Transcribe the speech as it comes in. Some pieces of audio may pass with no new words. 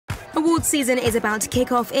Awards season is about to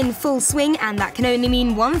kick off in full swing, and that can only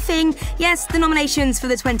mean one thing. Yes, the nominations for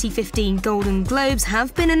the 2015 Golden Globes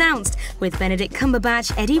have been announced, with Benedict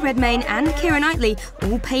Cumberbatch, Eddie Redmayne and Keira Knightley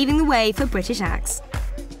all paving the way for British acts.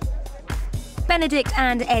 Benedict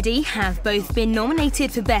and Eddie have both been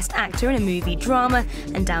nominated for Best Actor in a Movie Drama,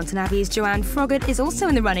 and Downton Abbey's Joanne Froggatt is also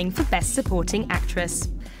in the running for Best Supporting Actress.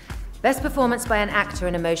 Best Performance by an Actor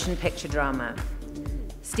in a Motion Picture Drama: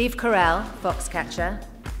 Steve Carell, Foxcatcher;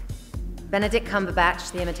 Benedict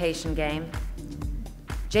Cumberbatch, The Imitation Game;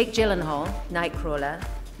 Jake Gyllenhaal, Nightcrawler;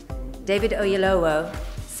 David Oyelowo,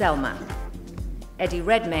 Selma; Eddie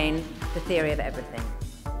Redmayne, The Theory of Everything.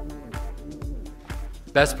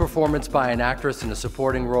 Best Performance by an Actress in a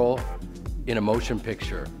Supporting Role in a Motion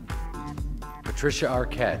Picture: Patricia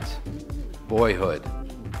Arquette, Boyhood;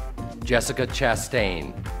 Jessica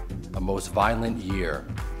Chastain, A Most Violent Year;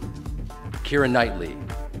 Keira Knightley,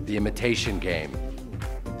 The Imitation Game;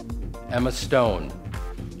 Emma Stone,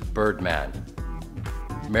 Birdman;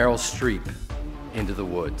 Meryl Streep, Into the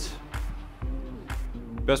Woods.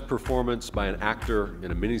 Best Performance by an Actor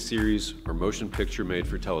in a Miniseries or Motion Picture made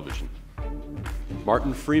for television: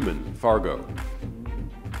 Martin Freeman, Fargo;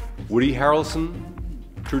 Woody Harrelson,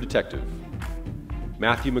 True Detective;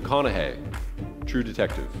 Matthew McConaughey, True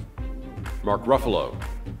Detective; Mark Ruffalo,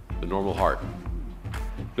 The Normal Heart;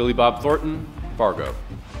 Billy Bob Thornton, Fargo.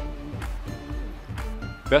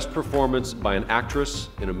 Best Performance by an Actress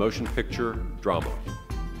in a Motion Picture Drama: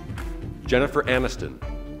 Jennifer Aniston,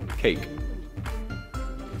 Cake;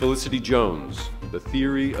 Felicity Jones, The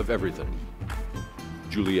Theory of Everything;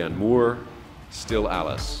 Julianne Moore, Still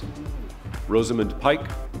Alice; Rosamund Pike,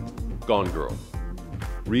 Gone Girl;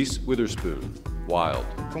 Reese Witherspoon, Wild.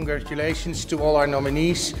 Congratulations to all our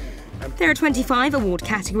nominees. There are 25 award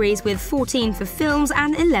categories, with 14 for films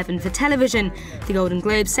and 11 for television. The Golden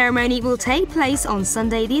Globe ceremony will take place on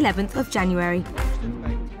Sunday, the 11th of January.